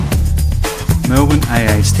Melbourne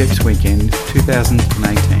AA Steps Weekend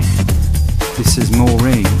 2018. This is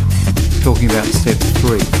Maureen talking about Step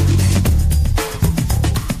 3.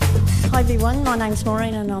 Hi everyone, my name's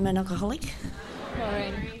Maureen and I'm an alcoholic.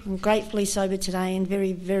 Maureen. I'm gratefully sober today and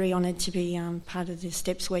very, very honoured to be part of the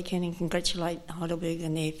Steps Weekend and congratulate Heidelberg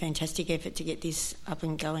and their fantastic effort to get this up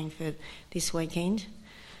and going for this weekend.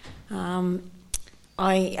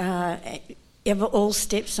 Of all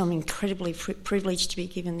steps, I'm incredibly privileged to be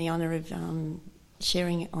given the honour of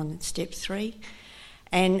sharing it on Step 3.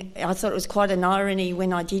 And I thought it was quite an irony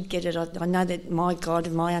when I did get it. I know that my God,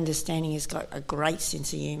 of my understanding, has got a great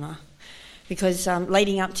sense of humour. Because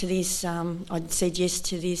leading up to this, I'd said yes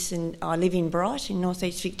to this, and I live in Bright in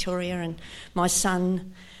northeast Victoria, and my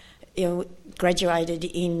son graduated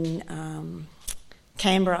in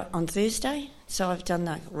Canberra on Thursday. So I've done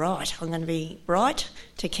that. Right, I'm going to be Bright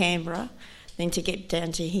to Canberra, then to get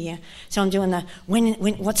down to here. So I'm doing the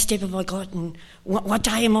what step have I got, and what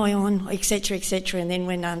day am I on, etc., etc. And then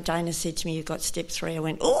when Dana said to me, "You've got Step 3," I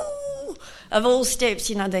went, "Oh!" Of all steps,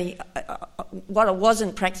 what I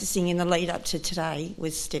wasn't practicing in the lead up to today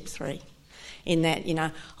was Step 3. In that,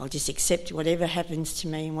 I'll just accept whatever happens to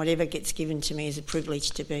me and whatever gets given to me as a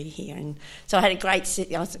privilege to be here. And so I had a great,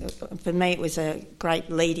 for me it was a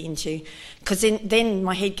great lead into, because then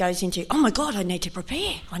my head goes into, oh my God, I need to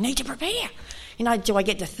prepare. Do I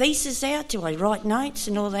get the thesis out? Do I write notes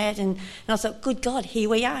and all that? And I thought, good God, here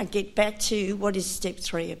we are, get back to what is Step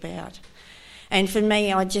 3 about. And for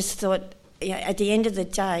me, I just thought, at the end of the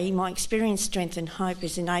day, my experience, strength and hope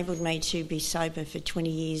has enabled me to be sober for 20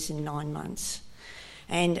 years and 9 months.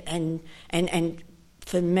 And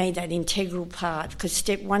for me, that integral part, because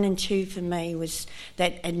Step 1 and 2 for me was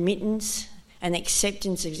that admittance and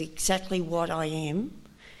acceptance of exactly what I am.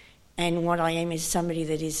 And what I am is somebody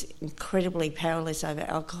that is incredibly powerless over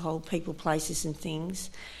alcohol, people, places and things.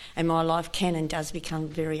 And my life can and does become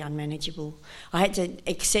very unmanageable. I had to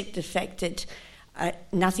accept the fact that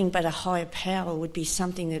nothing but a higher power would be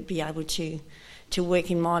something that would be able to work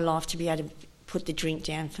in my life to be able to put the drink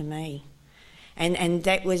down for me. And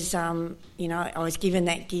that was, I was given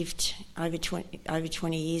that gift over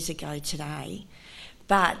 20 years ago today.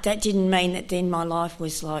 But that didn't mean that then my life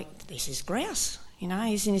was like, this is grouse,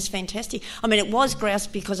 isn't this fantastic? I mean, it was grouse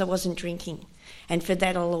because I wasn't drinking. And for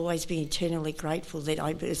that, I'll always be eternally grateful that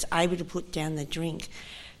I was able to put down the drink.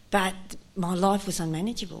 But my life was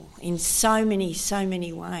unmanageable in so many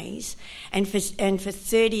ways. And for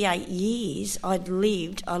 38 years, I'd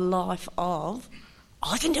lived a life of,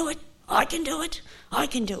 I can do it.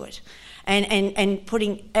 And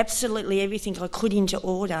putting absolutely everything I could into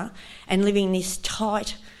order and living this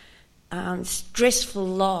tight, stressful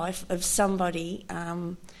life of somebody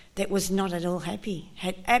that was not at all happy,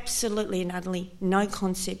 had absolutely and utterly no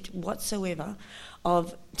concept whatsoever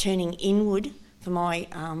of turning inward for my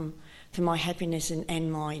happiness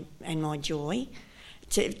and my joy,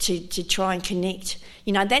 to try and connect.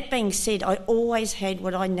 That being said, I always had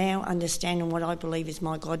what I now understand and what I believe is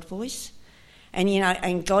my God voice,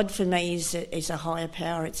 and God for me is a higher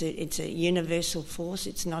power. It's a universal force.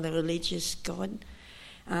 It's not a religious God.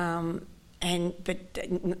 But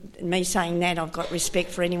me saying that, I've got respect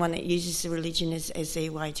for anyone that uses the religion as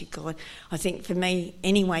their way to God. I think for me,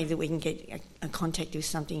 any way that we can get a contact with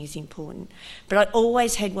something is important. But I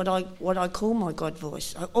always had what I call my God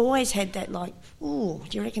voice. I always had that do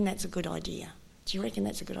you reckon that's a good idea? Do you reckon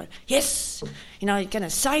that's a good idea? Yes! You're going to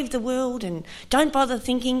save the world and don't bother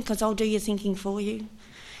thinking because I'll do your thinking for you.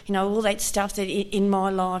 All that stuff that in my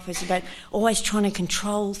life is about always trying to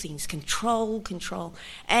control things, control.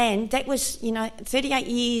 And that was, 38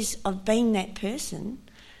 years of being that person.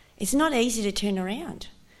 It's not easy to turn around,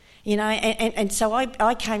 and so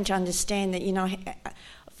I came to understand that,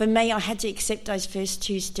 for me, I had to accept those first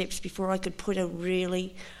 2 steps before I could put a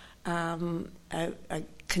really a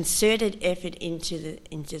concerted effort into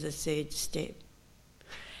the third step.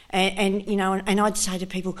 And I'd say to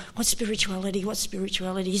people, what's spirituality?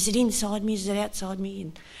 Is it inside me? Is it outside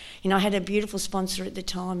me? And I had a beautiful sponsor at the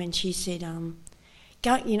time, and she said,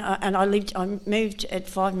 go. And I moved at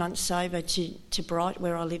 5 months sober to Bright,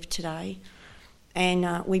 where I live today,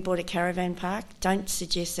 and we bought a caravan park. Don't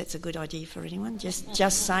suggest that's a good idea for anyone.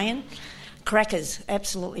 Just saying, crackers,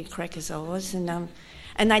 absolutely crackers I was,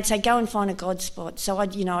 and they'd say, go and find a God spot. So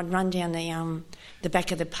I'd run down the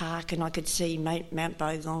back of the park and I could see Mount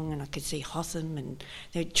Bogong and I could see Hotham and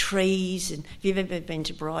there were trees. And if you've ever been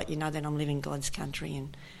to Bright, you know that I'm living God's country.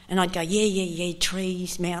 And I'd go, yeah,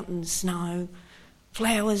 trees, mountains, snow,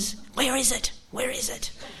 flowers. Where is it?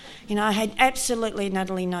 I had absolutely and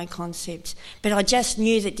utterly no concept. But I just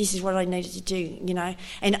knew that this is what I needed to do,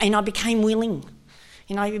 and I became willing.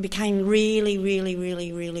 You know, I became really, really,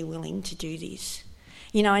 really, really willing to do this.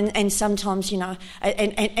 You know, and sometimes, you know,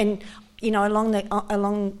 and you know,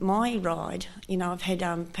 along my ride, you know, I've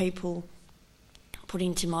had people put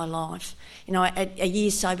into my life. You know, at a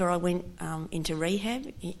year sober, I went into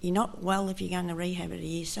rehab. You're not well if you're going to rehab at a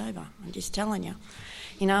year sober. I'm just telling you.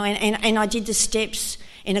 You know, and I did the steps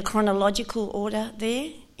in a chronological order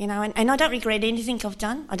there. You know, and I don't regret anything I've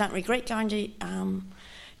done. I don't regret going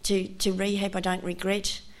to rehab.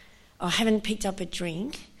 I haven't picked up a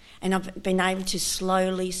drink, and I've been able to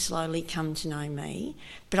slowly come to know me.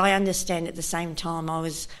 But I understand at the same time I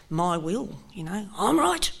was my will, you know. I'm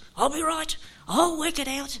right, I'll be right, I'll work it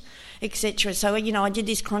out, etc. So, you know, I did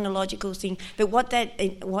this chronological thing. But what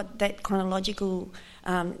that chronological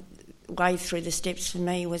way through the steps for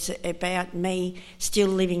me was about me still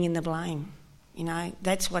living in the blame. You know,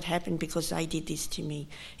 that's what happened because they did this to me,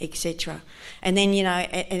 etc. And then, you know,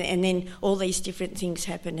 and then all these different things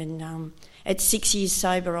happened. And at 6 years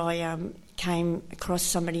sober, I came across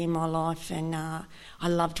somebody in my life, and I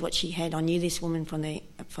loved what she had. I knew this woman from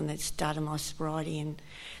the start of my sobriety, and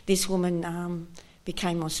this woman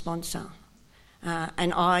became my sponsor.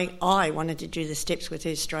 And I wanted to do the steps with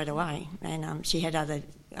her straight away, and she had other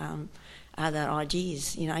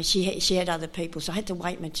ideas. You know, she had other people, so I had to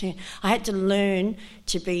wait my turn. I had to learn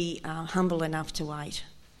to be humble enough to wait.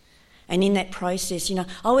 And in that process, you know,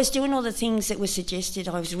 I was doing all the things that were suggested.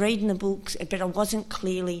 I was reading the books, but I wasn't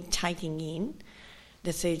clearly taking in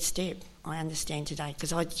the third step, I understand today,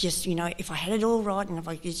 because I just, you know, if I had it all right and if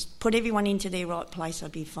I just put everyone into their right place,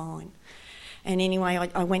 I'd be fine. And anyway,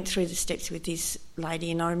 I went through the steps with this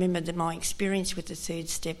lady, and I remember my experience with the third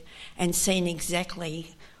step and seeing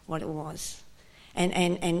exactly what it was,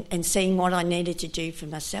 and seeing what I needed to do for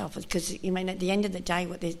myself. Because, I mean, at the end of the day,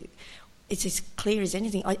 it's as clear as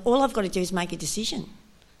anything. All I've got to do is make a decision.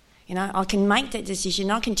 You know, I can make that decision.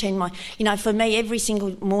 I can turn my, you know, for me, every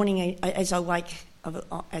single morning as I wake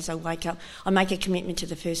up, I make a commitment to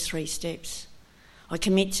the first 3 steps. I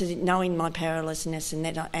commit to knowing my powerlessness and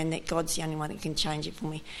that God's the only one that can change it for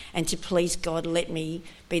me, and to please God, let me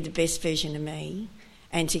be the best version of me,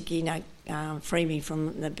 and to, you know, free me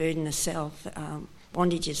from the burden of self,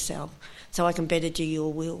 bondage of self, so I can better do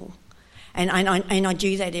your will. And I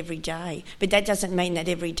do that every day. But that doesn't mean that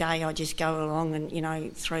every day I just go along and, you know,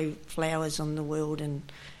 throw flowers on the world and,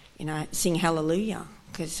 you know, sing hallelujah.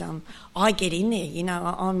 Because I get in there, you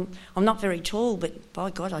know. I'm not very tall, but by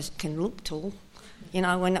God, I can look tall. You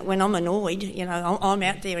know, when I'm annoyed, you know, I'm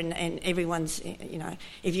out there and everyone's, you know,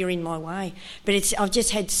 if you're in my way. But I've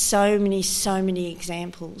just had so many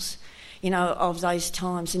examples, you know, of those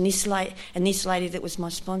times. And this lady that was my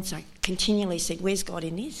sponsor continually said, "Where's God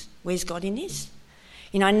in this? Where's God in this?"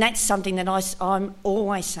 You know, and that's something that I'm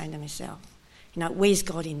always saying to myself, you know, where's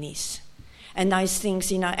God in this? And those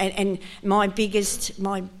things, you know, and my biggest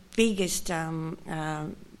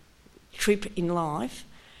trip in life,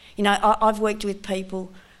 you know, I've worked with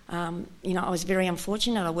people, you know, I was very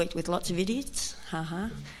unfortunate. I worked with lots of idiots,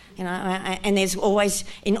 you know, and there's always,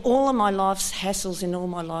 in all of my life's hassles, in all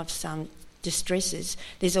my life's distresses,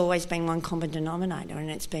 there's always been one common denominator,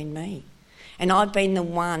 and it's been me. And I've been the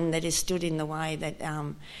one that has stood in the way that,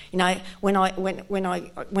 you know, when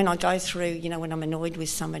I go through, you know, when I'm annoyed with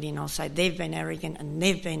somebody and I'll say they've been arrogant and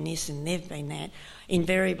they've been this and they've been that,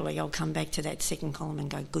 invariably I'll come back to that second column and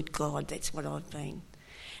go, good God, that's what I've been.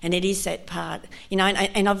 And it is that part, you know,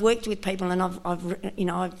 and I've worked with people, and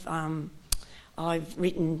I've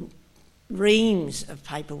written reams of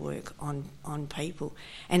paperwork on people,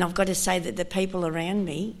 and I've got to say that the people around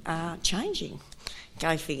me are changing.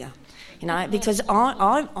 Go figure. You know, because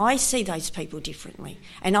I see those people differently,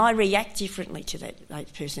 and I react differently to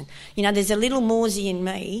that person. You know, there's a little Morsey in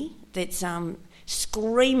me that's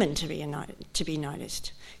screaming to be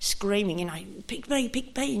noticed, screaming, you know, pick me,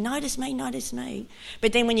 notice me.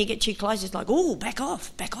 But then when you get too close, it's like, oh, back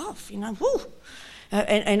off, you know, whoo.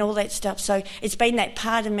 And all that stuff. So it's been that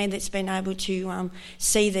part of me that's been able to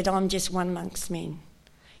see that I'm just one amongst men.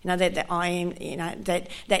 You know, that I am, you know,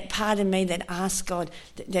 that part of me that asks God,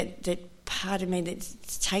 that part of me that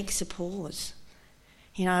takes a pause.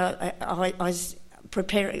 You know, I was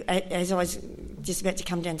preparing, as I was just about to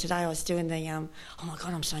come down today, I was doing the, oh my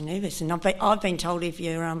God, I'm so nervous. And I've been told if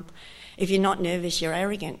you're not nervous, you're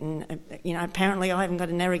arrogant. And, you know, apparently I haven't got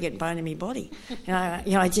an arrogant bone in my body. You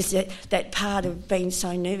know, just that part of being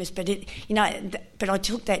so nervous. But but I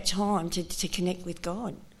took that time to connect with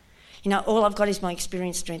God. You know, all I've got is my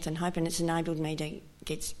experience, strength and hope, and it's enabled me to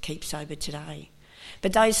keep sober today.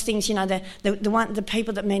 But those things, you know, the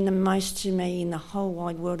people that mean the most to me in the whole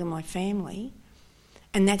wide world are my family,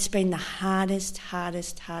 and that's been the hardest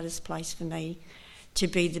place for me to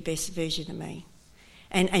be the best version of me.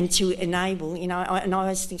 And to enable, and I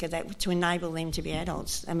always think of that, to enable them to be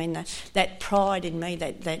adults. I mean, that pride in me,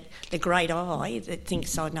 that the great I that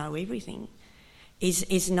thinks I know everything,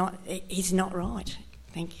 is not right.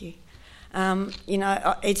 Thank you.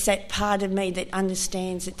 It's that part of me that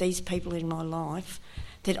understands that these people in my life,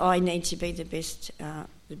 that I need to be the best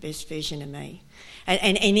version of me.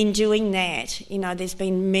 And in doing that, there's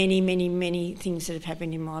been many, many, many things that have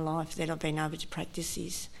happened in my life that I've been able to practice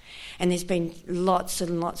this. And there's been lots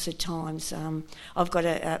and lots of times. I've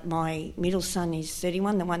got my middle son is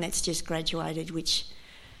 31, the one that's just graduated, which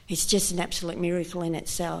is just an absolute miracle in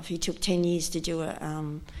itself. He took 10 years to do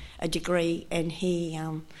a degree, and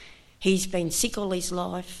he's been sick all his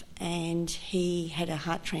life, and he had a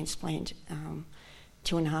heart transplant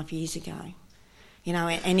 2.5 years ago.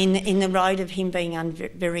 And in the road of him being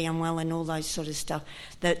very unwell and all those sort of stuff,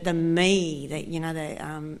 the me, the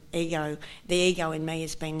ego in me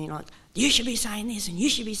has been like, you should be saying this and you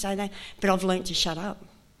should be saying that, but I've learnt to shut up.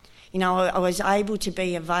 I was able to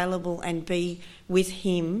be available and be with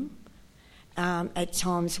him at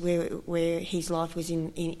times where his life was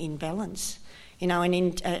in balance. And I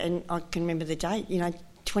can remember the date.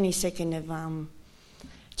 22nd of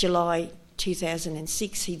July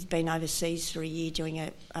 2006, he'd been overseas for a year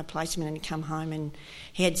doing a placement, and he'd come home and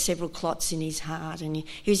he had several clots in his heart, and he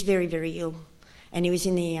was very, very ill. And he was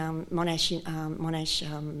in the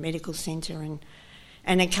Monash Medical Centre,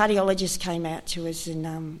 and a cardiologist came out to us,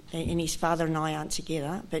 and his father and I aren't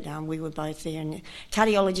together, but we were both there, and the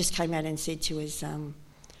cardiologist came out and said to us,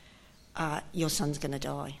 your son's going to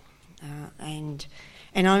die.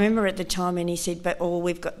 And I remember at the time, and he said, but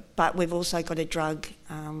we've also got a drug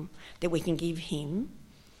that we can give him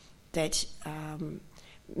that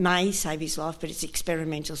may save his life, but it's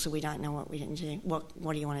experimental, so we don't know what we can do.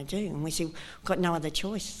 What do you want to do? And we said, we've got no other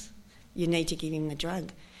choice. You need to give him the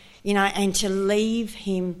drug. And to leave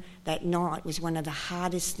him that night was one of the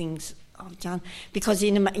hardest things I've done, because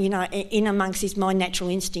in amongst this, my natural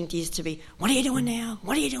instinct is to be, what are you doing now?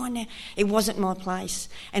 What are you doing now? It wasn't my place.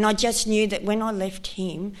 And I just knew that when I left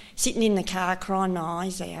him, sitting in the car crying my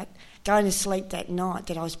eyes out, going to sleep that night,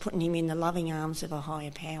 that I was putting him in the loving arms of a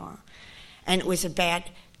higher power. And it was about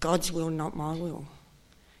God's will, not my will.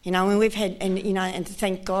 And we've had, and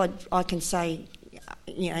thank God I can say,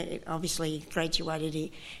 obviously he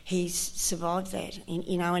graduated, he's survived that. And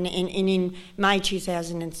in May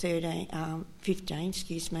 2015,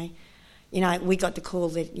 we got the call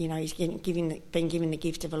that, he's been given the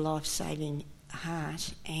gift of a life-saving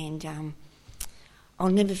heart. And I'll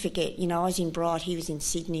never forget, I was in Bright, he was in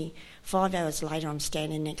Sydney. 5 hours later, I'm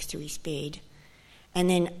standing next to his bed. And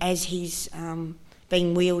then as he's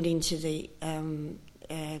being wheeled into the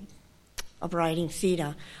operating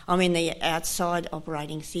theatre, I'm in the outside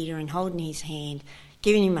operating theatre and holding his hand,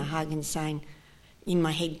 giving him a hug and saying, in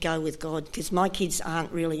my head, go with God, because my kids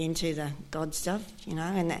aren't really into the God stuff,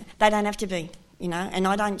 and they don't have to be, and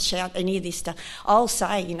I don't shout any of this stuff. I'll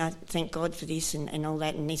say, thank God for this and all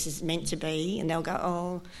that, and this is meant to be, and they'll go,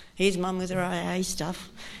 oh, here's Mum with her AA stuff,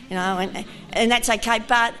 and that's okay,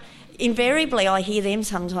 but invariably I hear them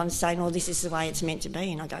sometimes saying, oh, this is the way it's meant to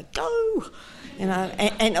be, and I go, go!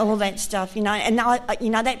 And all that stuff, and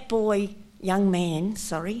that young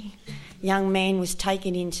man was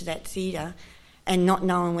taken into that theatre and not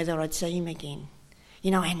knowing whether I'd see him again,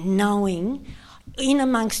 and knowing, in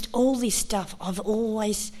amongst all this stuff, I've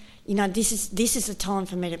always, this is the time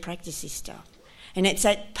for me to practice this stuff. And it's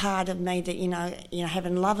that part of me that,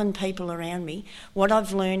 having loving people around me, what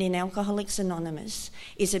I've learned in Alcoholics Anonymous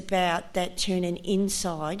is about that turning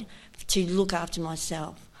inside to look after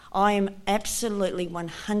myself. I am absolutely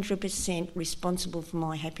 100% responsible for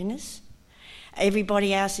my happiness.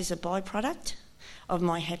 Everybody else is a byproduct of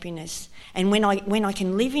my happiness. And when I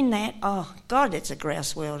can live in that, oh, God, it's a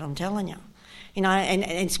grouse world, I'm telling you. And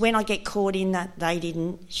it's when I get caught in that they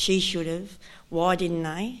didn't, she should have, why didn't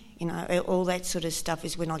they? All that sort of stuff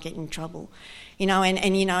is when I get in trouble. And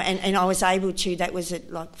I was able to, that was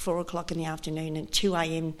at like 4 o'clock in the afternoon, at 2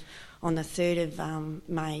 a.m. on the 3rd of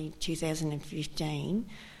May 2015,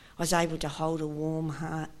 I was able to hold a warm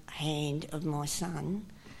hand of my son.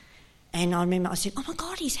 And I remember I said, oh my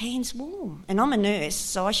God, his hand's warm. And I'm a nurse,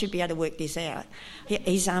 so I should be able to work this out.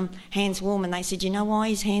 His hand's warm. And they said, you know why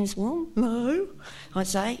his hand's warm? No, I'd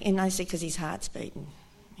say. And they said, because his heart's beating.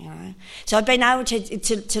 So I've been able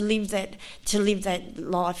to live that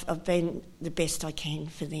life of being the best I can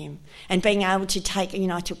for them. And being able to take,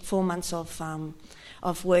 I took 4 months off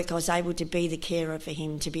work. I was able to be the carer for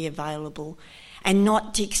him, to be available, and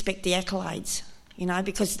not to expect the accolades. you know,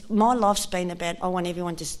 because my life's been about, I want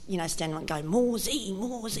everyone to, you know, stand up and go, more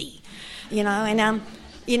Z, you know, and,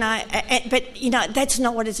 you know, but, you know, that's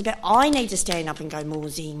not what it's about. I need to stand up and go, more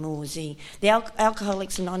Z. The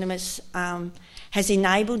Alcoholics Anonymous has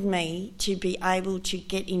enabled me to be able to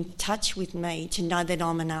get in touch with me, to know that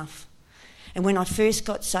I'm enough. And when I first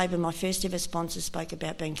got sober, my first ever sponsor spoke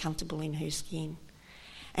about being comfortable in her skin.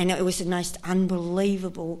 And it was the most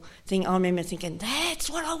unbelievable thing. I remember thinking, that's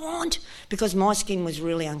what I want, because my skin was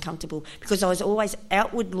really uncomfortable, because I was always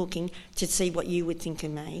outward looking to see what you would think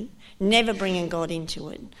of me, never bringing God into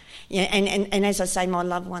it. Yeah, and as I say, my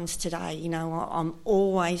loved ones today, you know, I'm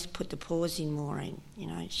always put the pause in, Maureen, you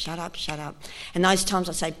know, shut up. And those times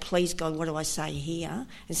I say, please God, what do I say here?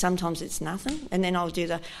 And sometimes it's nothing. And then I'll do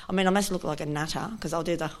I must look like a nutter, because I'll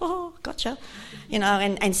do oh, gotcha, you know,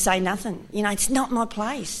 and say nothing. You know, it's not my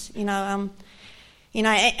place, you know. You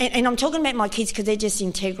know, and I'm talking about my kids because they're just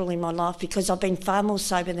integral in my life, because I've been far more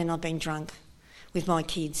sober than I've been drunk with my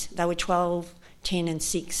kids. They were 12, 10 and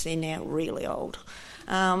 6. They're now really old.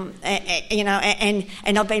 You know, and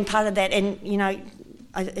I've been part of that. And, you know,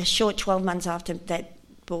 a short 12 months after that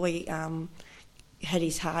boy had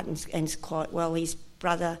his heart and's quite well, his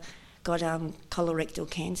brother got colorectal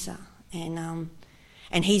cancer. And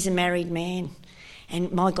he's a married man.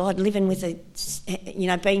 And my God, living with you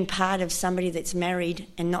know, being part of somebody that's married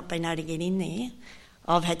and not being able to get in there,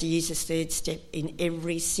 I've had to use the third step in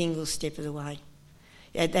every single step of the way.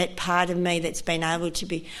 That part of me that's been able to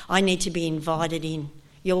be, I need to be invited in.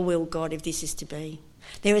 Your will, God, if this is to be.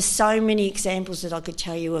 There are so many examples that I could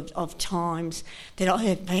tell you of times that I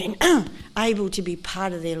have been able to be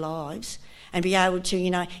part of their lives and be able to,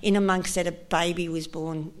 you know, in amongst that, a baby was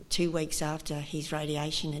born 2 weeks after his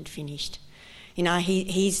radiation had finished. You know,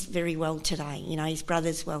 he's very well today. You know, his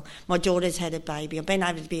brother's well. My daughter's had a baby. I've been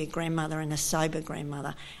able to be a grandmother, and a sober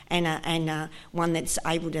grandmother, and one that's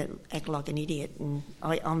able to act like an idiot. And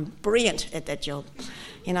I'm brilliant at that job.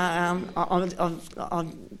 You know,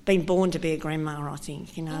 I've been born to be a grandma, I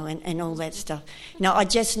think, you know, and all that stuff. You know, I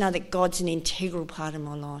just know that God's an integral part of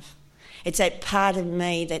my life. It's that part of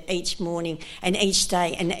me that each morning and each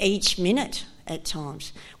day and each minute at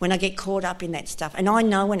times, when I get caught up in that stuff, and I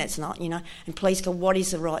know when it's not, you know, and please God, what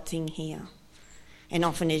is the right thing here? And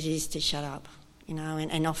often it is to shut up, you know,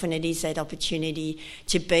 and often it is that opportunity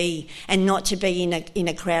to be, and not to be in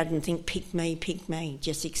a crowd and think, pick me,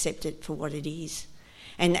 just accept it for what it is.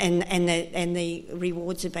 And the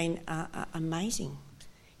rewards have been amazing.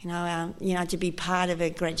 You know, to be part of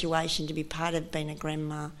a graduation, to be part of being a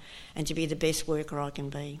grandma, and to be the best worker I can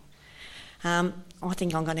be. I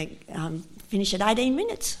think I'm going to finish at 18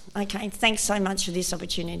 minutes. Okay, thanks so much for this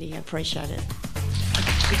opportunity. I appreciate it.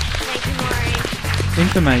 Thank you, Maureen.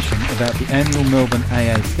 Information about the annual Melbourne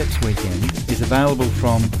AA Steps Weekend is available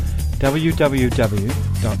from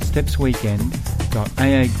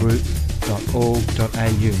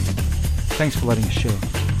www.stepsweekend.aagroup.org.au. Thanks for letting us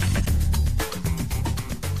share.